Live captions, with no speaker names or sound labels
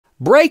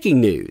Breaking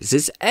news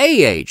as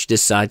AH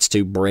decides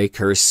to break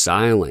her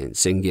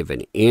silence and give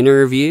an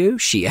interview.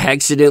 She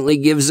accidentally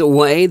gives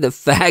away the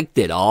fact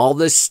that all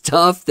the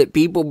stuff that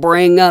people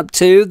bring up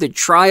to the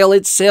trial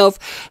itself,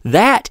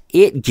 that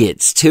it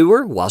gets to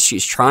her while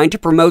she's trying to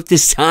promote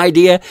this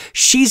idea.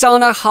 She's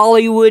on a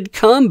Hollywood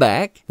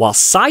comeback, while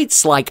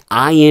sites like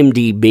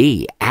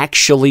IMDb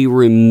actually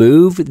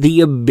remove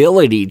the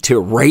ability to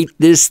rate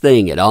this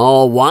thing at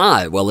all.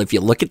 Why? Well, if you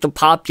look at the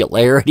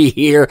popularity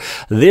here,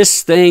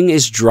 this thing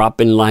is dropping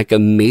like a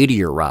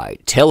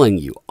meteorite, telling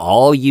you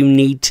all you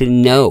need to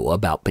know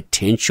about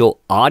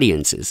potential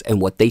audiences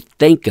and what they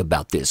think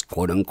about this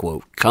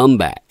quote-unquote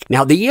comeback.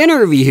 Now, the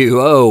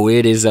interview,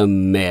 it is a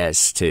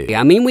mess, too.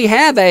 I mean, we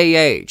have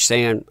AH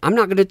saying, I'm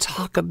not going to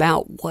talk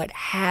about what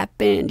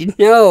happened.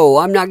 No,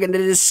 I'm not going to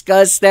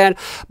discuss that.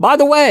 By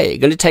the way,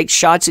 going to take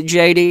shots at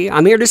JD.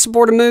 I'm here to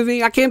support a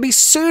movie. I can't be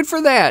sued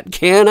for that,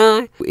 can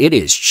I? It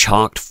is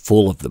chocked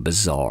full of the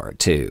bizarre,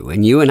 too.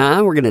 And you and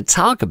I, we're going to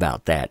talk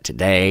about that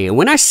today. And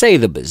when I say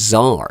the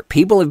bizarre,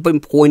 people have been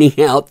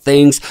pointing out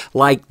things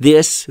like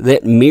this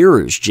that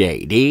mirrors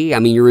JD. I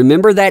mean, you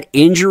remember that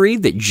injury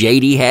that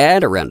JD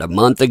had around a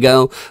month ago?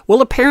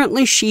 Well,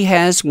 apparently she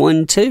has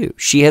one too.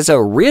 She has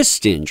a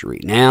wrist injury.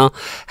 Now,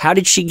 how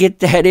did she get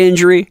that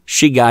injury?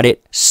 She got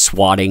it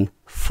swatting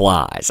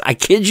flies. I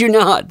kid you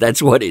not.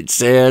 That's what it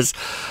says.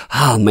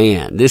 Oh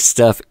man, this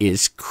stuff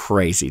is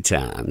crazy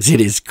times.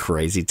 It is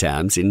crazy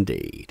times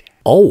indeed.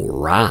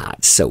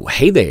 Alright, so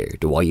hey there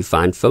to all you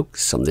fine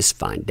folks on this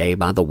fine day.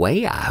 By the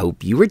way, I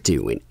hope you are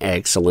doing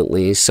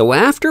excellently. So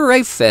after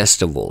a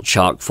festival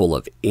chock full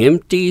of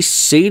empty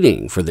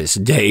seating for this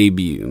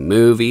debut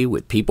movie,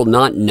 with people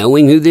not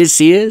knowing who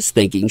this is,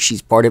 thinking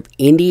she's part of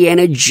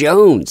Indiana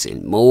Jones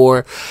and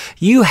more,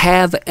 you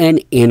have an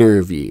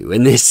interview.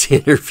 And this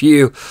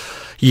interview,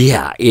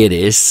 yeah, it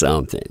is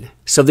something.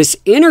 So this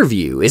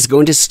interview is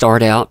going to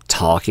start out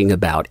talking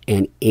about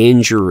an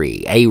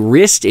injury, a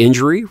wrist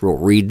injury. We'll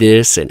read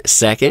this in a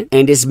second.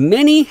 And as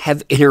many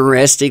have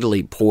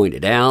interestingly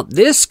pointed out,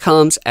 this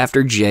comes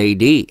after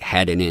JD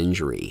had an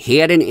injury. He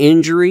had an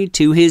injury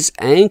to his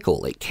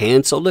ankle. It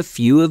canceled a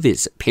few of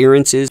his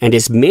appearances. And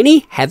as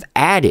many have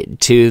added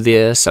to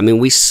this, I mean,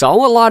 we saw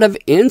a lot of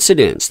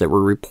incidents that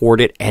were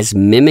reported as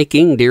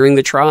mimicking during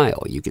the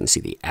trial. You can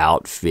see the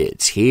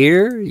outfits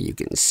here. You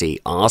can see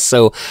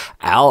also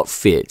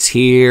outfits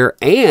here,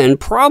 and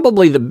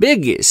probably the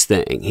biggest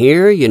thing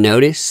here, you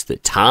notice the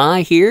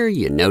tie here,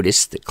 you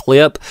notice the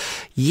clip.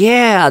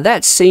 Yeah,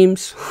 that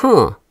seems,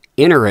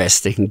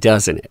 interesting,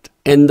 doesn't it?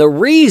 And the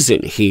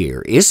reason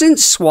here isn't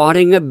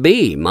swatting a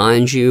bee,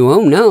 mind you.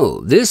 Oh no,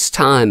 this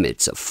time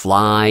it's a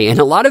fly. And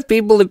a lot of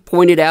people have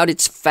pointed out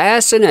it's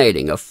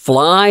fascinating. A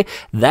fly,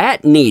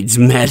 that needs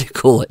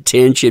medical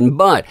attention.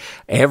 But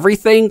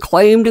everything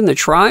claimed in the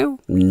trial,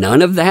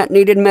 none of that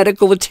needed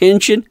medical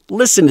attention.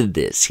 Listen to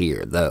this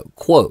here, though.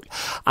 Quote,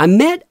 I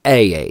met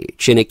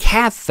AH in a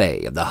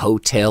cafe of the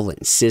hotel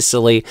in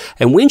Sicily,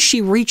 and when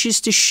she reaches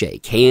to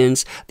shake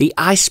hands, the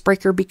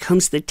icebreaker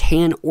becomes the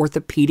tan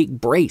orthopedic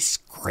brace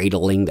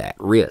cradling that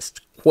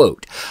wrist.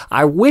 Quote,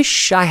 I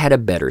wish I had a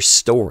better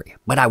story,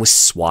 but I was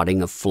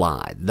swatting a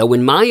fly, though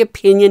in my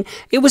opinion,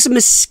 it was a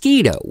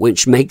mosquito,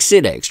 which makes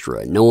it extra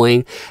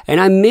annoying, and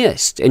I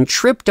missed and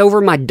tripped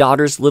over my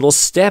daughter's little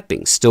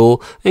stepping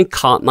stool and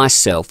caught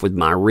myself with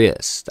my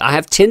wrist. I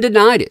have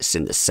tendinitis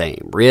in the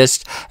same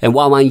wrist, and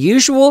while my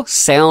usual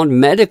sound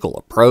medical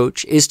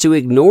approach is to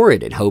ignore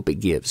it and hope it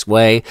gives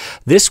way,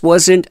 this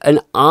wasn't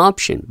an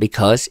option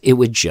because it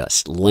would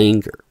just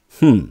linger.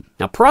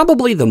 Now,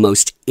 probably the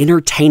most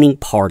entertaining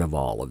part of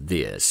all of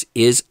this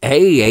is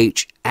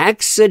AH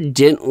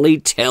accidentally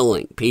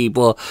telling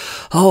people,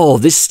 oh,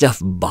 this stuff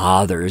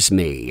bothers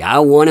me. I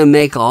want to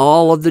make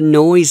all of the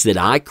noise that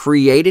I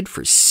created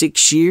for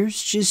 6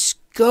 years just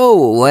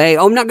go away.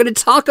 Oh, I'm not going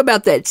to talk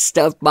about that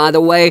stuff, by the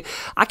way.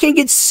 I can't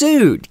get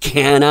sued,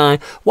 can I?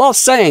 While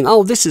saying,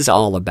 oh, this is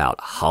all about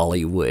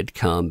Hollywood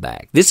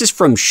comeback. This is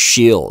from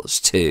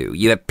Shills, too.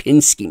 You have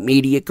Penske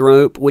Media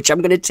Group, which I'm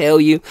going to tell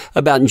you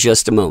about in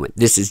just a moment.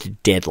 This is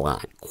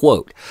Deadline.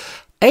 Quote,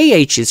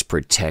 AH's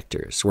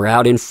protectors were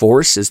out in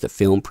force as the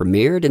film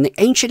premiered in the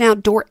ancient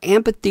outdoor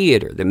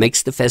amphitheater that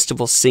makes the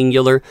festival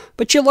singular,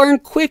 but you learn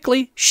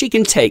quickly she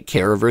can take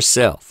care of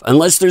herself.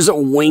 Unless there's a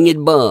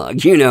winged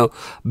bug,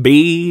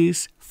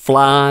 bees,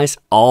 flies,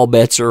 all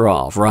bets are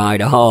off, right?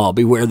 Oh,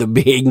 beware the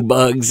big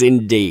bugs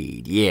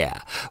indeed.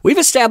 Yeah. We've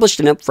established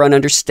an upfront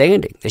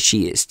understanding that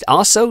she is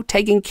also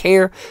taking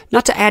care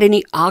not to add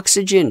any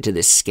oxygen to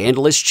this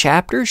scandalous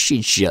chapter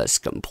she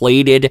just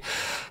completed.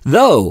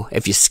 Though,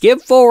 if you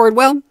skip forward,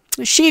 well,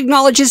 she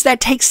acknowledges that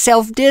takes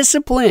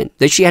self-discipline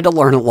that she had to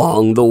learn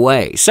along the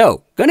way.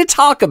 So, going to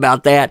talk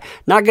about that,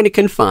 not going to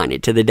confine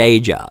it to the day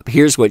job.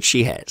 Here's what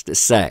she has to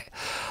say.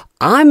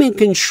 I'm in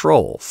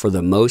control for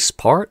the most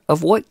part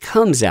of what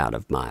comes out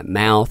of my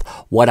mouth.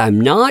 What I'm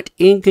not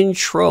in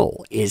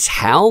control is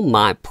how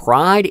my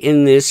pride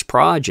in this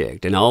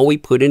project and all we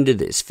put into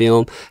this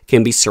film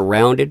can be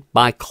surrounded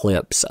by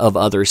clips of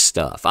other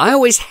stuff. I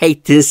always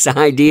hate this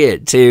idea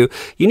too.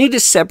 You need to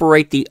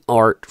separate the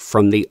art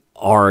from the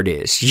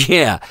artist.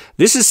 Yeah,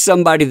 this is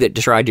somebody that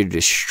tried to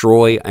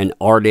destroy an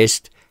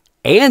artist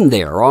and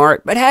their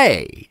art, but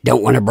hey,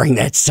 don't want to bring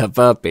that stuff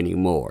up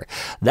anymore.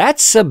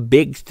 That's a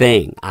big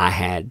thing I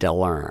had to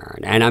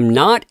learn, and I'm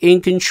not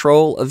in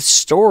control of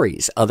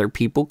stories other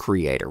people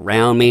create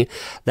around me.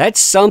 That's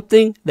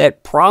something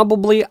that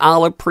probably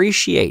I'll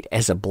appreciate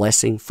as a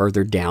blessing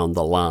further down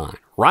the line.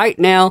 Right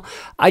now,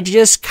 I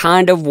just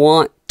kind of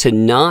want to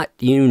not,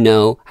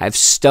 have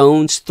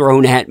stones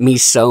thrown at me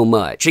so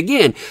much.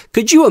 Again,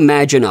 could you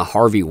imagine a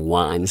Harvey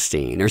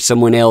Weinstein or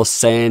someone else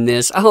saying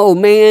this? Oh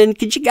man,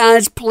 could you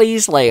guys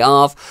please lay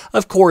off?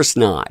 Of course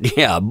not.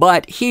 Yeah,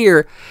 but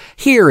here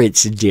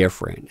it's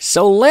different.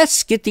 So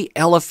let's get the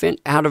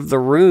elephant out of the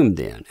room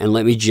then. And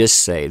let me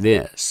just say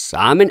this.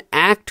 I'm an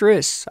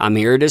actress. I'm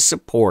here to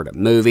support a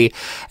movie.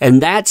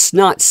 And that's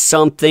not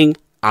something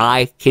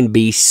I can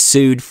be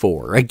sued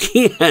for.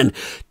 Again,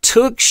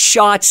 took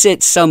shots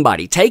at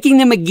somebody, taking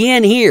them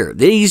again here.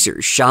 These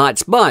are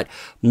shots, but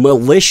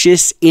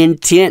malicious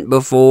intent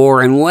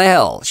before, and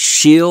well,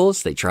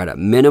 shills, they try to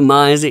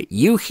minimize it.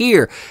 You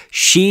hear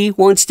she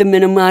wants to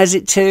minimize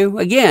it too.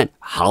 Again,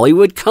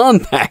 Hollywood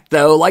comeback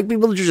though, like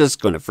people are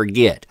just going to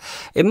forget.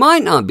 It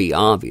might not be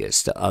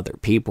obvious to other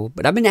people,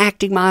 but I've been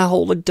acting my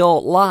whole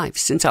adult life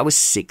since I was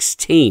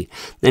 16.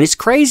 And as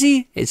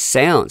crazy as it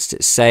sounds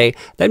to say,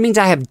 that means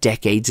I have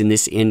decades in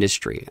this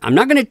industry. I'm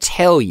not going to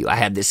tell you I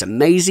have this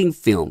amazing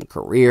film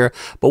career,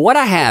 but what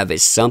I have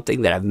is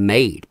something that I've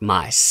made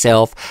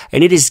myself,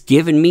 and it has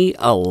given me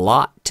a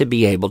lot to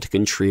be able to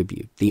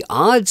contribute. The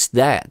odds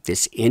that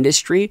this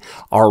industry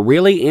are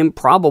really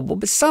improbable,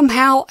 but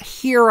somehow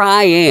here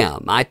I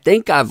am. I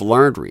think I've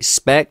learned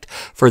respect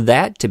for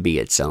that to be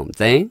its own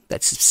thing.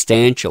 That's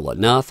substantial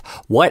enough.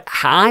 What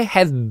I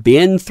have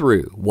been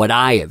through, what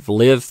I have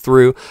lived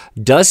through,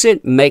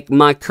 doesn't make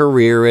my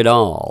career at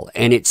all,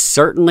 and it's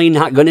certainly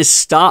not going to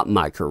stop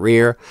my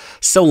career.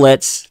 So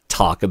let's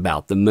talk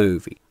about the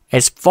movie.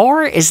 As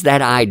far as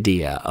that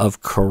idea of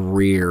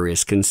career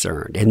is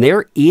concerned, and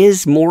there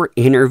is more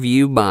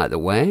interview, by the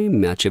way,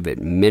 much of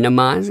it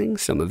minimizing,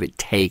 some of it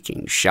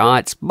taking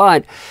shots,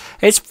 but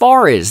as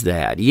far as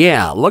that,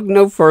 yeah, look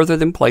no further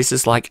than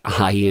places like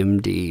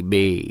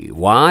IMDb.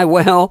 Why?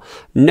 Well,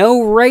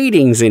 no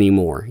ratings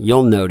anymore.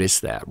 You'll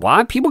notice that.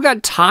 Why? People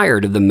got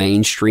tired of the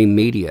mainstream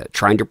media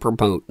trying to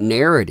promote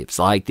narratives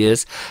like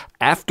this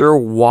after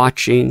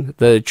watching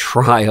the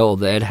trial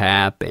that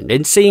happened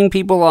and seeing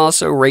people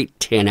also rate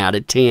 10 out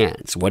of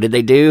 10s. What did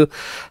they do?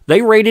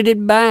 They rated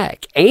it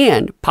back.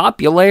 And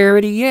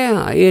popularity,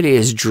 yeah, it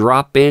is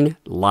dropping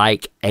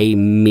like a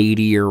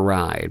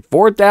meteorite.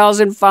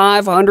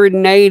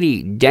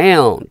 4,580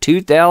 down,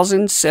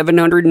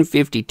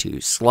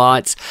 2,752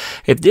 slots.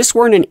 If this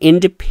weren't an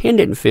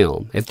independent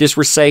film, if this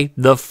were, say,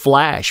 The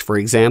Flash, for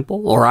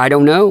example, or I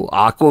don't know,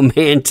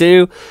 Aquaman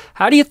 2,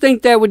 how do you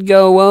think that would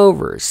go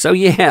over? So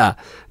yeah,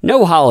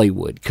 no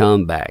Hollywood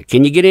comeback.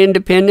 Can you get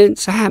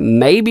independence?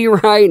 Maybe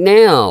right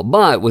now,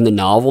 but when the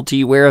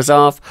novelty wears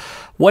off,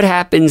 what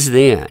happens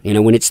then?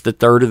 When it's the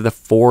third or the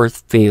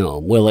fourth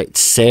film, will it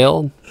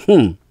sell?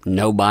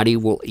 Nobody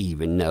will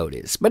even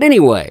notice. But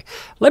anyway,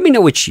 let me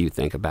know what you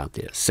think about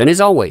this. And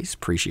as always,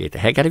 appreciate the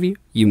heck out of you.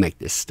 You make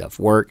this stuff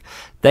work.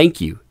 Thank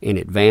you in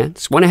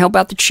advance. Want to help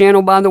out the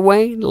channel, by the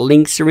way?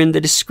 Links are in the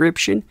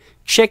description.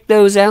 Check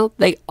those out.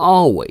 They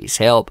always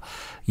help.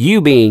 You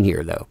being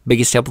here, though,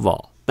 biggest help of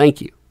all. Thank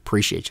you.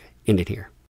 Appreciate you. End it here.